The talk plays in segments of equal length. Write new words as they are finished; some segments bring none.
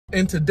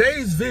In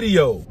today's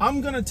video,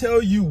 I'm gonna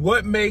tell you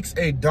what makes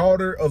a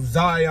daughter of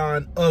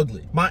Zion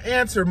ugly. My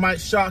answer might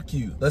shock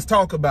you. Let's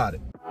talk about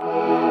it.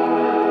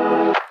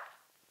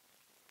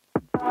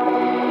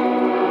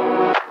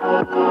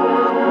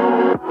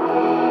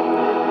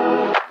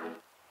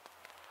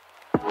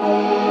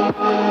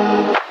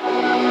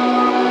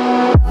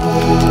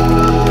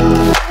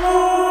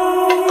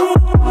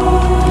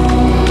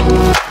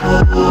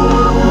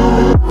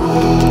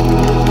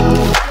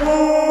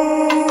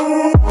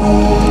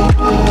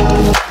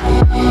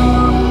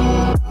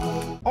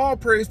 All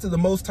praise to the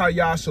Most High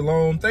Yah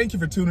Shalom. Thank you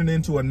for tuning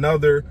in to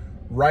another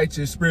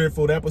righteous,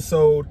 spirit-filled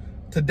episode.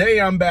 Today,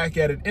 I'm back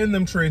at it in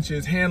them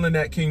trenches, handling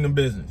that kingdom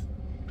business.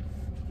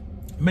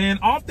 Man,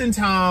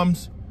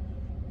 oftentimes,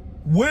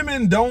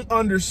 women don't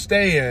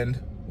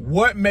understand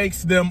what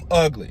makes them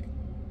ugly.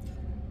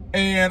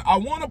 And I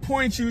want to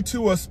point you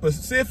to a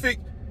specific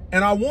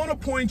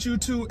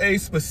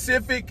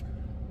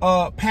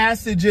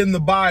passage in the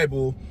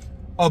Bible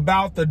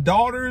about the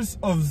daughters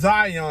of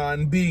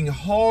Zion being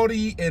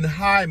haughty and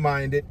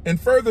high-minded.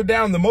 And further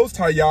down, the Most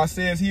High Yah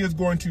says he is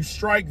going to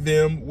strike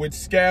them with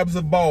scabs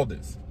of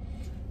baldness.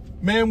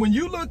 Man, when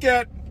you look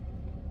at,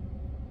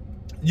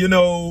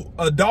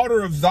 a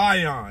daughter of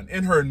Zion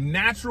in her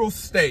natural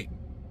state,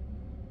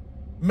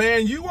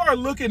 man, you are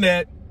looking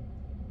at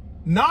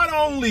not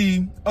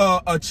only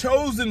a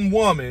chosen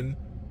woman,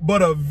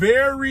 but a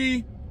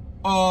very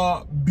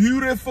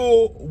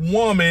beautiful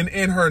woman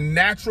in her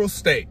natural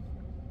state.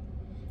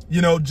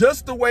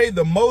 Just the way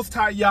the Most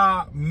High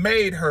Yah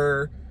made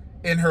her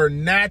in her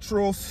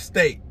natural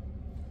state.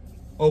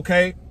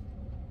 Okay?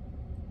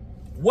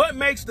 What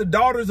makes the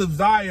daughters of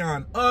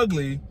Zion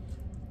ugly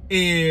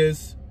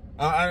is,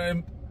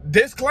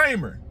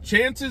 disclaimer,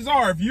 chances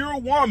are, if you're a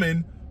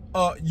woman,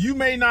 you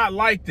may not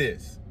like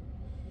this.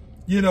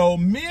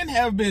 Men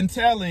have been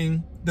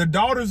telling the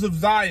daughters of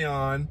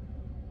Zion,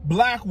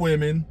 black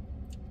women,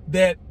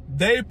 that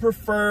they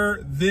prefer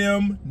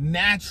them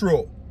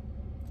natural.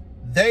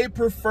 They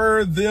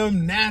prefer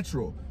them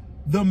natural.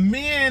 The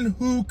men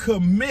who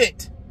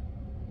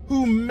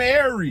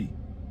marry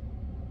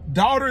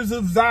daughters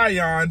of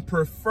Zion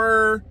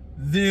prefer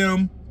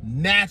them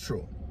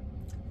natural.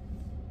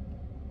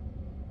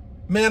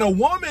 Man, a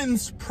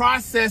woman's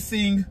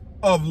processing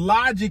of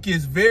logic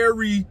is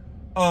very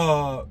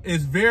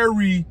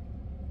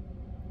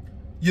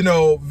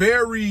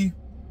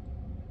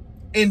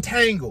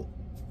entangled.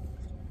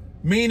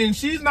 Meaning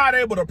she's not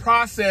able to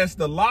process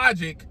the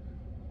logic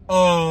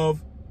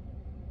of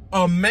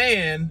a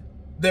man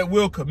that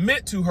will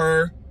commit to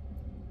her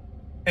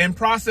and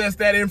process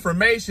that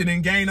information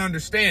and gain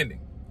understanding.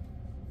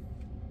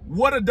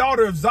 What a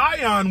daughter of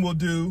Zion will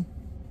do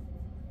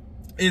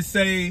is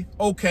say,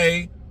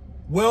 okay,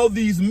 well,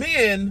 these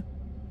men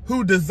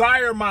who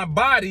desire my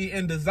body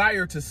and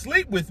desire to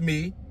sleep with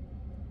me,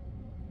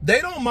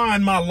 they don't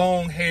mind my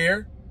long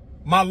hair,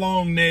 my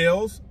long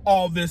nails,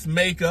 all this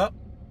makeup.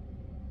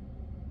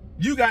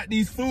 You got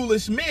these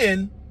foolish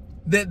men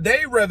that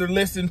they rather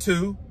listen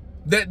to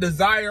that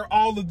desire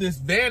all of this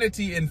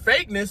vanity and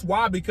fakeness.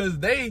 Why? Because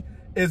they,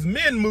 as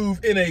men,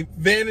 move in a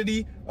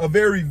vanity, a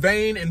very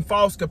vain and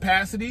false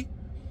capacity.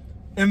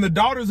 And the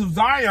daughters of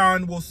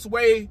Zion will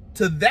sway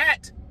to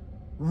that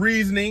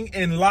reasoning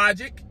and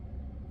logic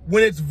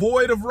when it's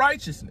void of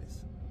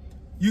righteousness.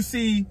 You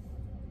see,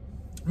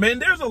 man,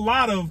 there's a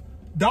lot of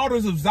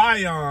daughters of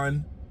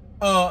Zion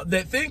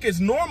that think it's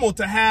normal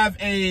to have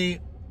a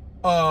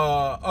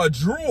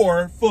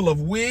drawer full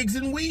of wigs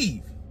and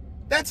weave.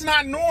 That's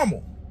not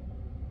normal.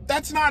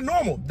 That's not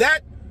normal.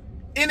 That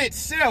in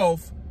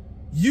itself,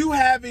 you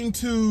having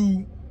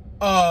to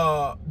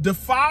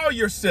defile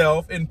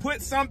yourself and put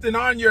something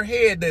on your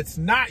head that's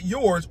not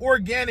yours,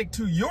 organic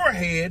to your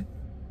head,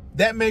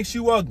 that makes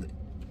you ugly.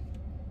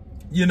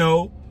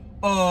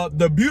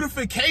 The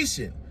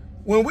beautification.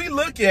 When we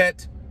look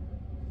at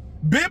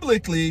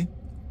biblically,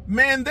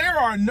 man, there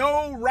are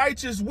no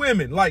righteous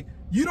women. Like,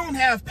 you don't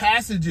have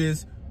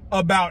passages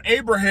about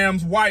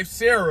Abraham's wife,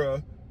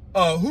 Sarah,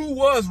 who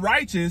was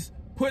righteous,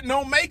 putting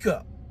on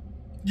makeup.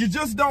 You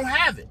just don't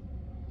have it.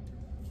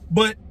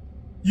 But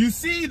you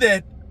see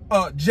that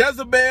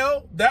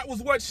Jezebel, that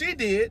was what she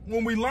did.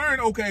 When we learn,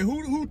 okay,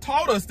 who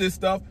taught us this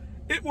stuff,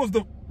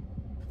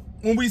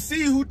 when we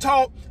see who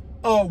taught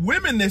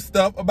women this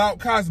stuff about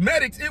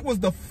cosmetics, it was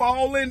the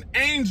fallen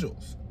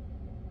angels.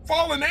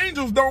 Fallen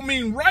angels don't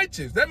mean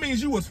righteous. That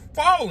means you was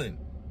fallen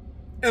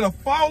in a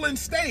fallen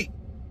state.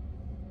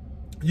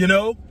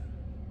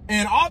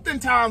 And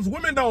oftentimes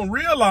women don't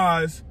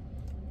realize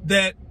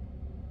that,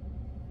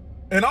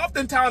 and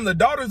oftentimes the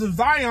daughters of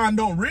Zion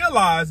don't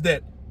realize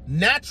that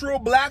natural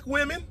black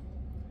women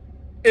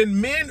and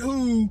men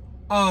who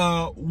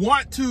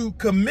want to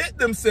commit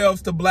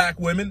themselves to black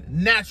women,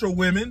 natural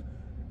women,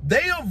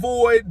 they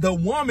avoid the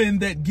woman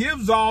that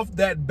gives off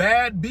that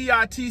bad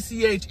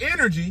bitch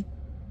energy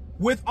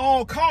with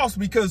all costs,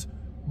 because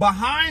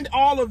behind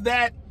all of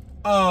that,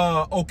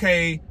 the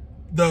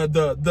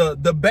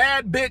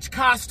bad bitch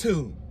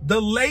costume, the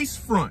lace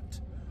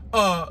front,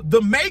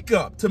 the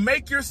makeup to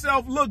make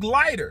yourself look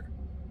lighter,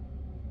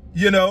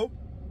 You know,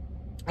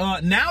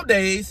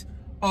 nowadays,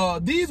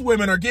 these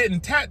women are getting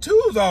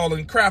tattoos all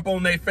and crap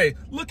on their face,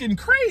 looking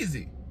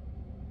crazy.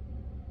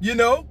 You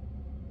know,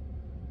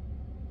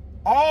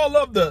 all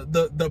of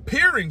the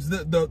piercings,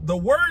 the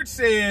word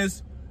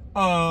says,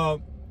 a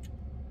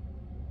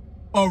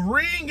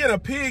ring in a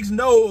pig's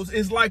nose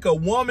is like a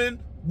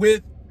woman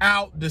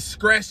without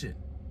discretion.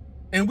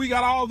 And we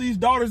got all these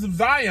daughters of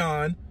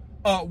Zion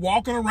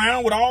walking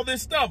around with all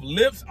this stuff,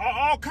 lips,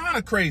 all kind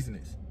of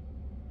craziness.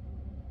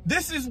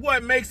 This is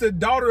what makes a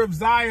daughter of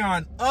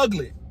Zion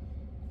ugly.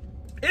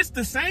 It's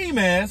the same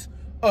as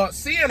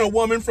seeing a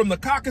woman from the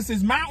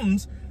Caucasus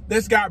Mountains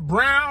that's got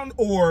brown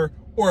or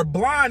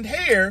blonde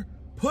hair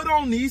put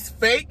on these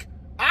fake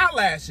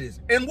eyelashes.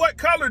 And what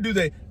color do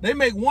they? They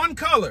make one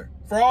color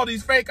for all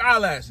these fake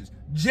eyelashes,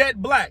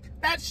 jet black.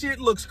 That shit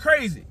looks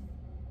crazy.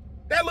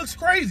 That looks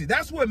crazy.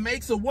 That's what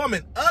makes a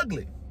woman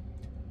ugly.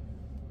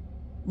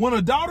 When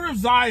a daughter of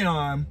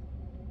Zion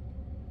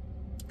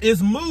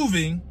is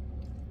moving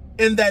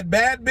in that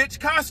bad bitch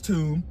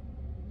costume,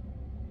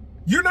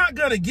 you're not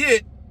going to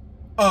get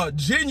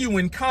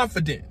genuine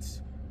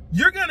confidence.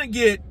 You're going to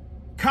get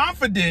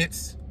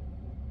confidence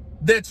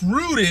that's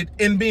rooted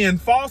in being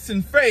false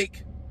and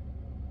fake.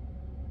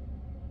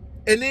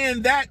 And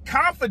then that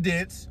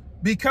confidence,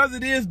 because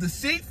it is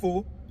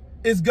deceitful,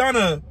 is going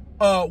to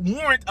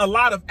warrant a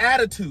lot of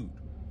attitude,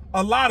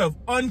 a lot of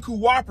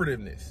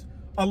uncooperativeness,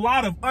 a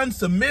lot of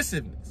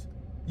unsubmissiveness,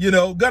 you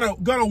know,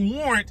 gonna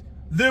warrant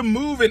them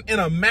moving in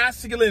a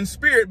masculine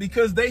spirit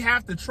because they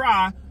have to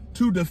try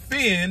to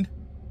defend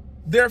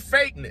their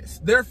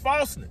fakeness, their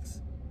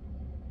falseness.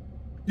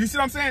 You see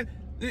what I'm saying?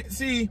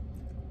 See,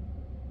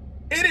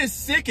 it is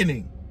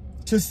sickening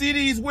to see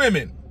these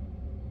women,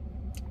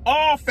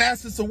 all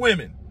facets of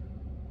women,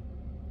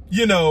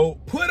 you know,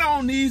 put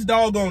on these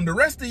doggone, the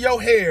rest of your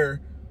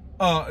hair.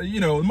 You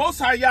know, Most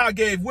High Yah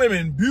gave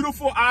women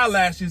beautiful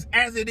eyelashes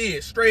as it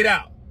is, straight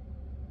out.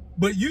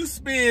 But you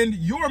spend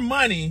your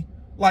money,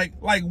 like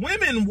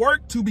women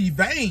work to be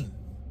vain.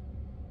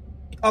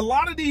 A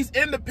lot of these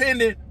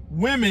independent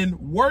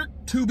women work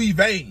to be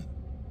vain.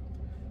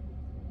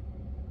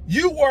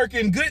 You work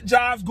in good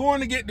jobs, going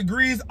to get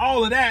degrees,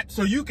 all of that,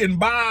 so you can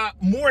buy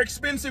more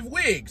expensive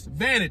wigs,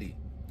 vanity.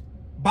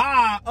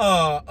 Buy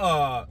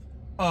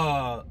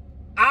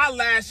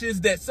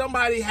eyelashes that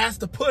somebody has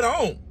to put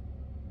on.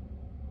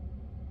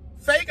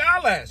 Fake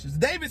eyelashes.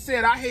 David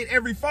said, I hate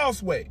every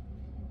false way.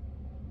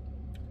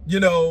 You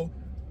know,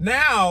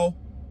 now,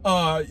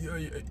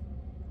 the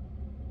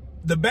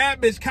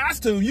bad bitch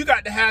costume, you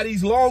got to have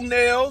these long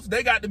nails.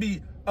 They got to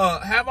be,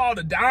 have all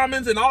the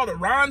diamonds and all the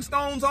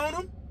rhinestones on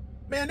them.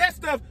 Man, that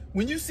stuff,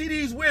 when you see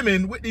these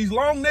women with these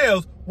long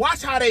nails,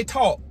 watch how they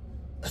talk.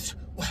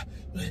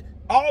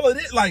 All of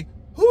it, like,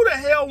 who the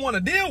hell want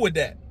to deal with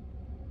that?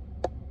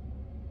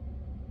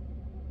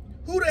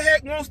 Who the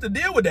heck wants to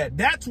deal with that?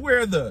 That's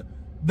where the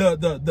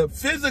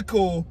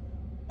physical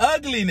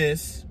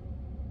ugliness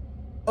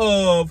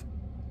of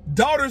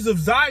daughters of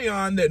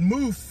Zion that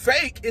move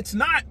fake. It's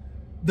not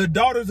the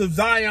daughters of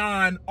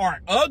Zion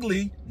are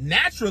ugly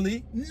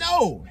naturally.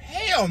 No,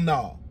 hell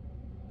no.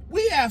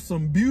 We have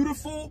some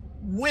beautiful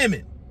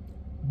women.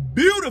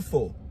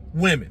 Beautiful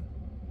women.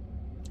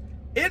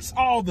 It's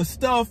all the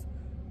stuff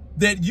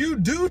that you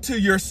do to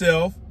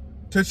yourself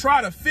to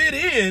try to fit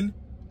in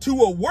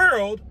to a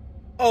world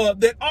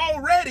that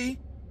already,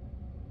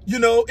 you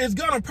know, is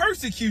going to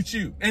persecute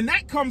you. And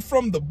that comes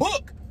from the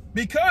book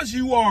because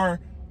you are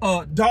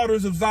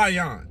daughters of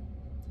Zion.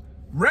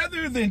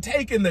 Rather than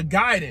taking the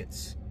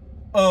guidance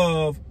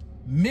of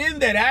men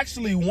that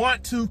actually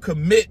want to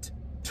commit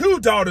to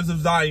daughters of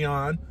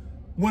Zion,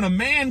 when a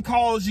man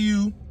calls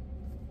you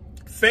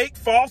fake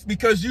false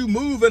because you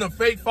move in a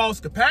fake false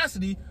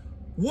capacity,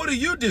 what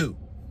do?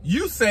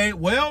 You say,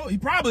 well, he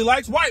probably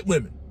likes white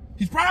women.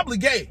 He's probably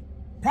gay,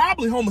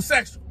 probably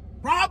homosexual,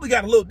 probably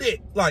got a little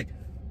dick. Like,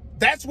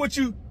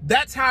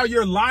 that's how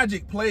your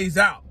logic plays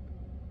out.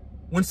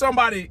 When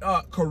somebody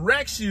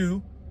corrects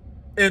you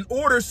in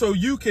order so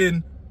you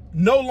can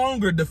no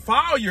longer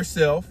defile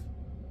yourself,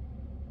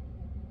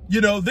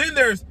 you know, then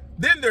there's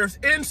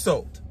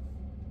insult.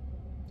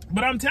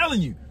 But I'm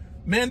telling you,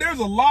 man, there's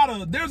a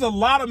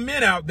lot of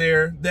men out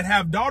there that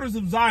have daughters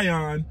of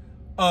Zion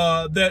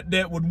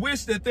that would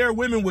wish that their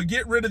women would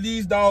get rid of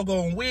these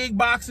doggone wig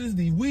boxes,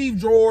 these weave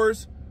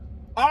drawers,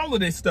 all of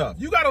this stuff.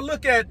 You got to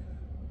look at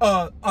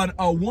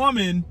a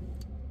woman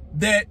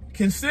that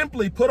can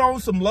simply put on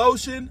some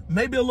lotion,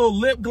 maybe a little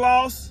lip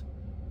gloss,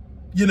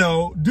 you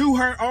know, do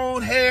her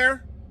own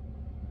hair,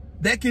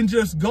 that can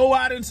just go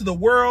out into the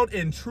world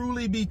and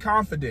truly be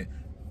confident.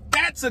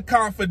 That's a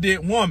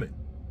confident woman.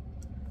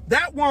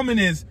 That woman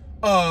is,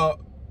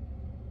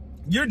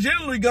 you're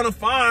generally going to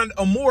find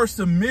a more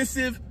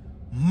submissive,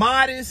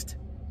 modest,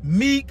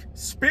 meek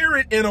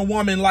spirit in a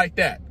woman like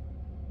that,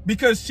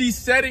 because she's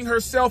setting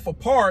herself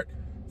apart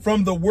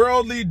from the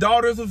worldly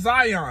daughters of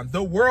Zion,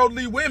 the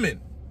worldly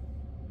women.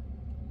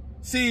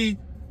 See,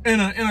 in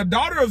a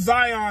daughter of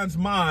Zion's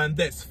mind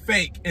that's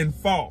fake and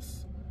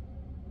false,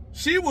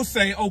 she will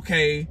say,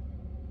 okay,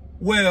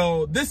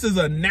 well, this is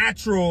a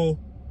natural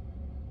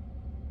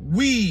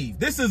weave.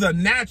 This is a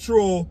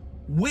natural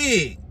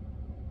wig.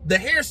 The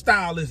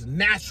hairstyle is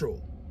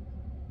natural.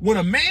 When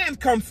a man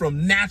comes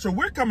from natural,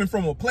 we're coming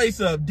from a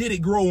place of, did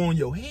it grow on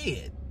your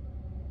head?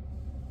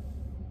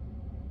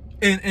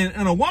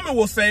 And a woman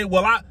will say,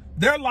 well,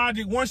 their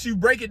logic, once you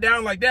break it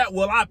down like that,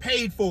 well, I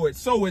paid for it,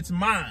 so it's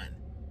mine.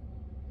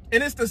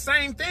 And it's the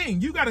same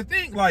thing. You got to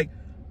think, like,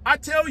 I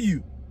tell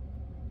you,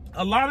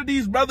 a lot of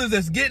these brothers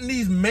that's getting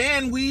these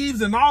man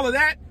weaves and all of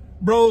that,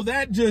 bro,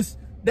 that just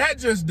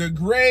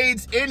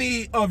degrades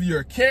any of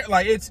your care.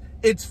 Like,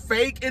 it's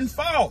fake and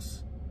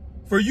false.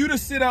 For you to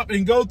sit up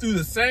and go through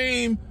the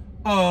same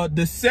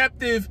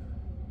deceptive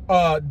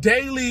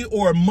daily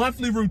or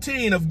monthly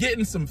routine of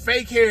getting some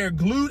fake hair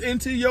glued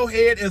into your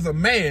head as a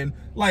man,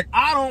 like,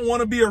 I don't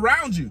want to be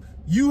around you.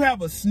 You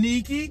have a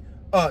sneaky,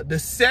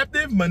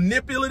 deceptive,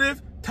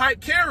 manipulative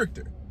type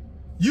character.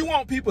 You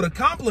want people to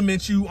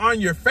compliment you on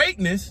your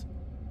fakeness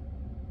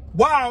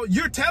while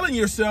you're telling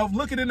yourself,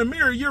 looking in the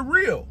mirror, you're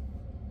real.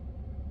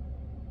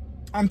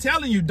 I'm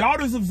telling you,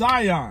 daughters of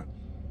Zion,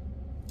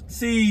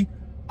 see,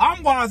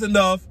 I'm wise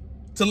enough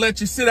to let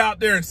you sit out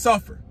there and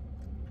suffer.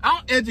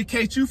 I'll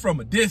educate you from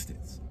a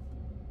distance.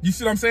 You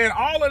see what I'm saying?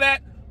 All of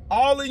that,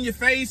 all in your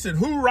face and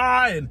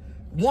hoorah and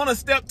want to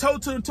step toe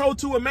to toe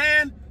to a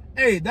man.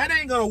 Hey, that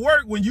ain't going to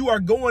work when you are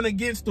going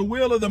against the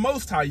will of the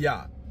Most High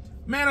Yah.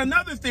 Man,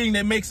 another thing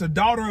that makes a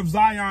daughter of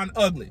Zion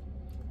ugly,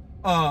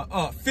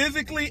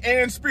 physically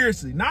and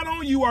spiritually. Not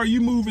only are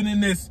you moving in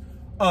this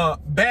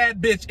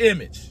bad bitch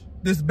image,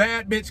 this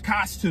bad bitch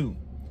costume,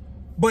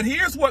 but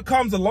here's what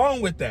comes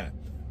along with that.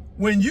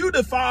 When you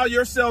defile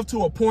yourself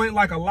to a point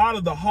like a lot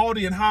of the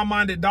haughty and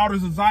high-minded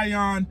daughters of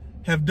Zion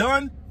have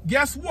done,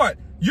 guess what?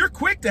 You're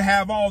quick to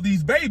have all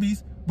these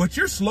babies, but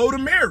you're slow to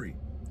marry.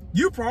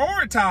 You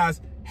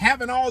prioritize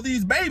having all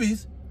these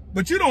babies,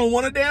 but you don't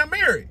want to damn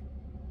marry.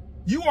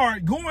 You are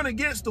going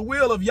against the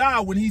will of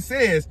Yah when he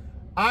says,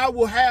 I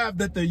will have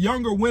that the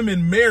younger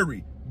women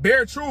marry,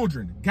 bear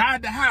children,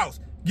 guide the house,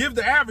 give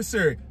the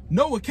adversary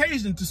no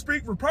occasion to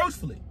speak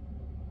reproachfully.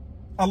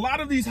 A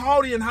lot of these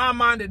haughty and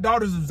high-minded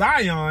daughters of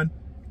Zion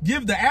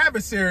give the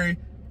adversary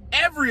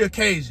every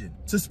occasion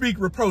to speak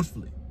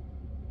reproachfully.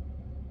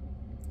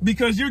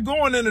 Because you're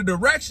going in a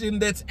direction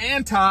that's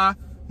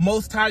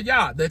anti-Most High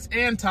Yah, that's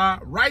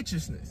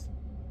anti-righteousness.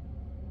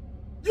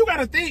 You got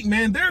to think,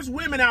 man, there's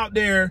women out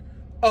there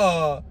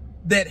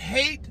that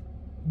hate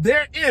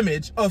their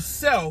image of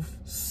self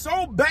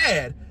so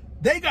bad,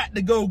 they got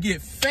to go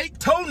get fake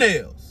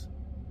toenails,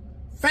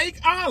 fake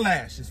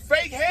eyelashes,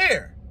 fake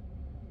hair.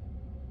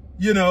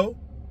 You know,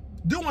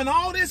 doing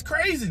all this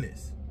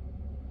craziness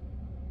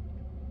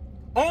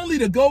only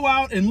to go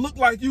out and look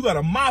like you got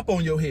a mop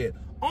on your head,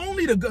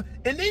 only to go,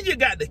 and then you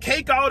got to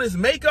cake all this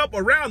makeup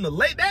around the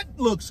leg. That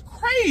looks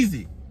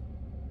crazy.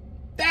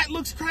 That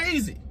looks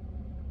crazy.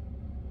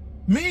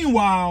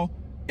 Meanwhile,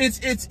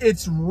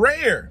 it's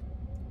rare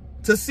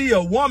to see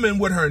a woman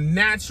with her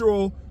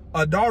natural,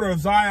 a daughter of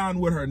Zion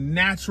with her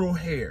natural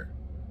hair.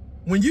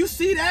 When you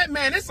see that,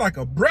 man, it's like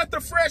a breath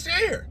of fresh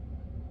air.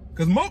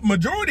 Because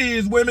majority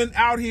is women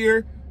out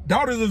here,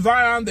 daughters of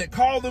Zion, that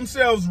call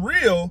themselves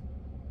real.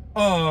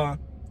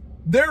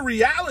 Their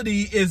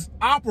reality is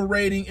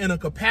operating in a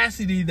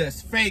capacity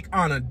that's fake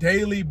on a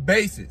daily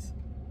basis.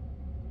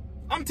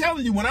 I'm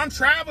telling you, when I'm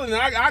traveling and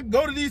I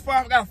go to these,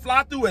 I got to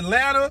fly through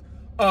Atlanta,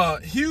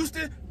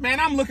 Houston, man,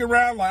 I'm looking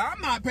around like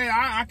I'm not paying.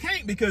 I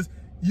can't, because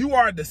you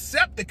are a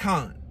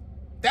Decepticon.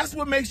 That's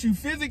what makes you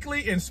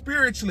physically and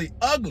spiritually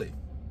ugly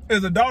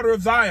as a daughter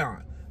of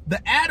Zion.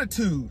 The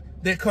attitude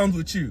that comes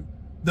with you,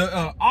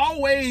 the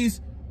always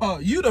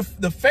you the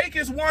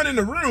fakest one in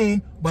the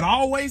room, but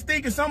always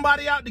thinking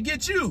somebody out to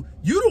get you.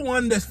 You the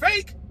one that's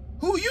fake.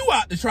 Who you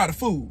out to try to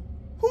fool?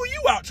 Who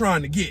you out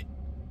trying to get?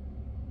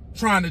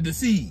 Trying to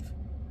deceive.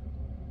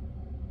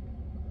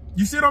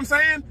 You see what I'm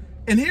saying?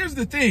 And here's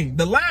the thing,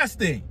 the last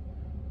thing.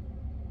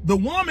 The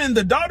woman,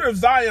 the daughter of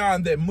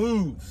Zion that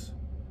moves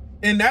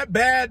in that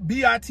bad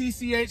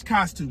B-I-T-C-H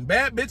costume,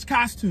 bad bitch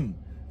costume.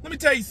 Let me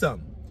tell you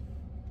something.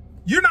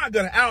 You're not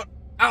going to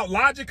out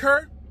logic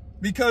her,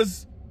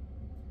 because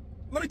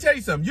let me tell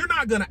you something. You're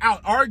not going to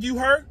out argue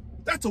her.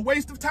 That's a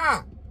waste of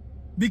time,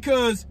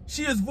 because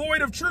she is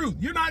void of truth.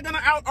 You're not going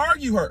to out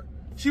argue her.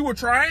 She will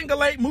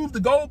triangulate, move the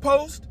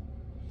goalpost.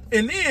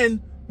 And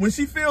then when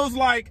she feels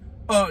like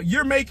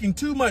you're making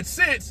too much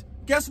sense,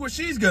 guess what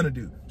she's going to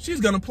do?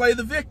 She's going to play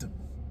the victim.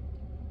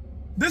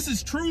 This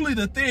is truly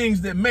the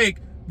things that make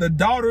the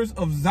daughters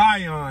of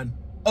Zion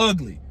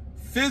ugly,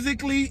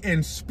 physically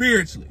and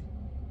spiritually.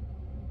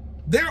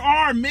 There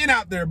are men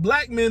out there,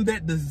 black men,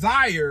 that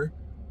desire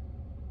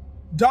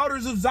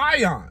daughters of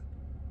Zion.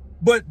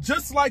 But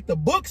just like the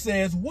book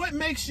says, what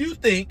makes you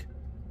think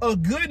a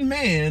good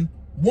man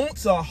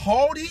wants a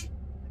haughty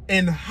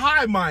and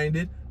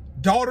high-minded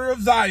daughter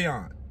of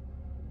Zion?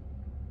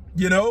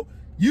 You know,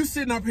 you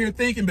sitting up here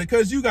thinking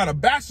because you got a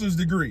bachelor's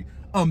degree,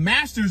 a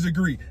master's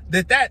degree,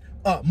 that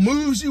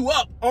moves you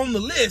up on the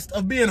list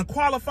of being a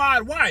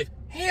qualified wife.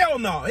 Hell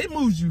no, it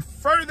moves you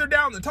further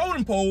down the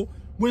totem pole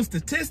when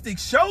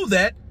statistics show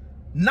that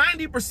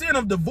 90%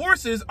 of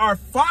divorces are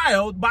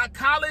filed by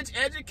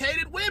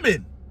college-educated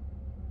women.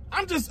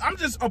 I'm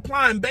just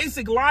applying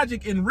basic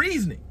logic and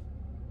reasoning.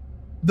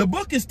 The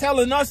book is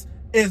telling us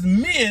as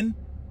men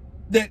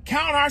that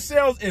count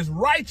ourselves as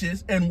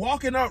righteous and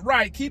walking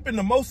upright, keeping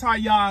the Most High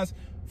Yah's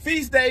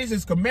feast days,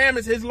 his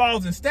commandments, his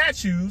laws and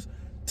statutes,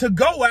 to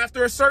go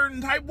after a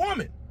certain type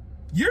woman.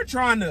 You're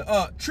trying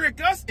to trick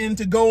us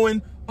into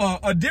going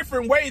a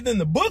different way than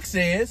the book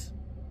says.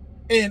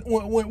 And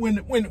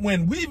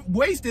when we've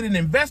wasted and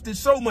invested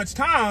so much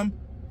time,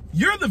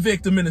 you're the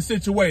victim in the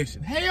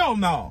situation. Hell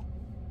no.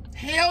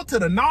 Hell to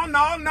the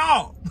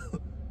no.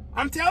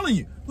 I'm telling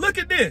you. Look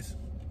at this.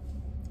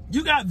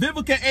 You got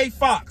Vivica A.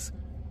 Fox,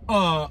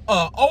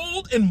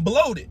 old and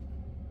bloated.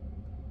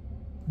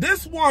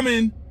 This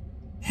woman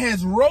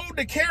has rode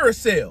the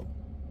carousel,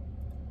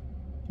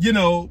 you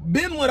know,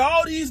 been with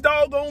all these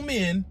doggone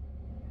men,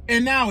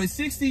 and now at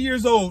 60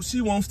 years old,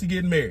 she wants to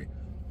get married.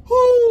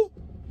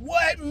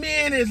 What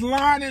man is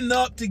lining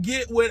up to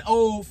get with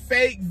old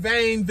fake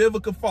vain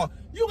Vivica Fox?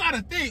 You got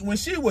to think, when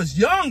she was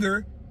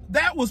younger,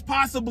 that was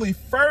possibly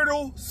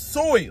fertile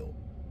soil.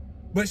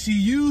 But she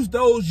used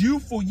those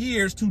youthful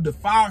years to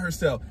defile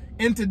herself.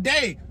 And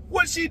today,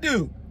 what'd she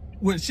do?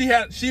 Well, she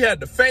had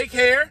the fake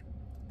hair,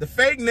 the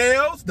fake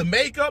nails, the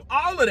makeup,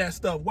 all of that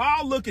stuff,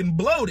 while looking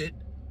bloated,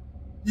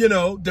 you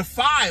know,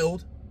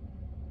 defiled,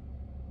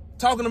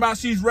 talking about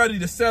she's ready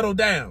to settle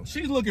down.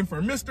 She's looking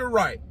for Mr.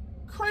 Right.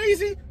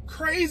 Crazy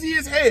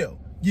as hell.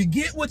 You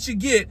get what you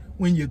get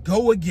when you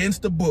go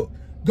against the book.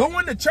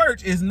 Going to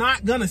church is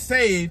not gonna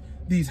save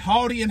these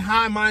haughty and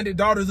high-minded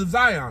daughters of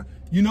Zion.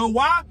 You know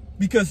why?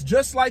 Because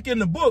just like in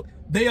the book,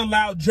 they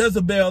allowed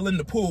Jezebel in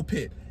the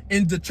pulpit,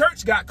 and the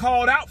church got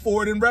called out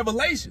for it in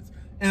Revelations.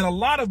 And a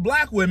lot of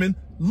black women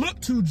look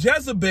to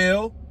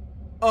Jezebel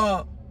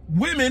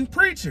women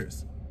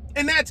preachers,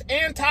 and that's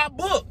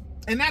anti-book.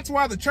 And that's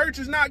why the church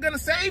is not gonna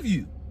save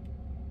you.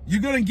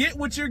 You're gonna get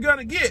what you're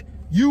gonna get.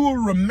 You will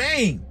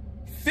remain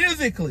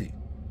physically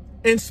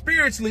and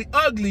spiritually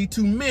ugly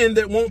to men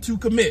that want to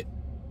commit.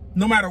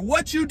 No matter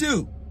what you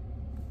do,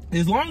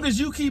 as long as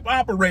you keep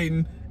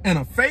operating in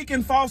a fake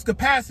and false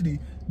capacity,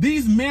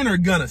 these men are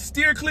gonna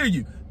steer clear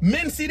you.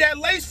 Men see that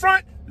lace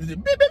front,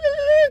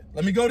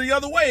 let me go the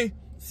other way.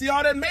 See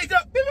all that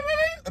makeup,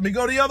 let me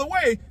go the other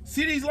way.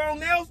 See these long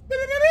nails,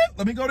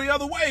 let me go the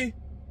other way.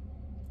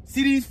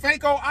 See these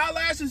fake old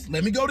eyelashes,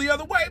 let me go the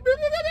other way.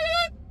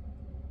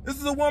 This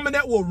is a woman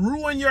that will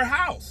ruin your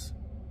house.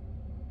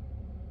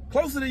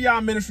 Closer to Yah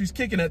Ministries,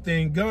 kicking that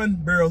thing gun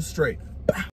barrel straight.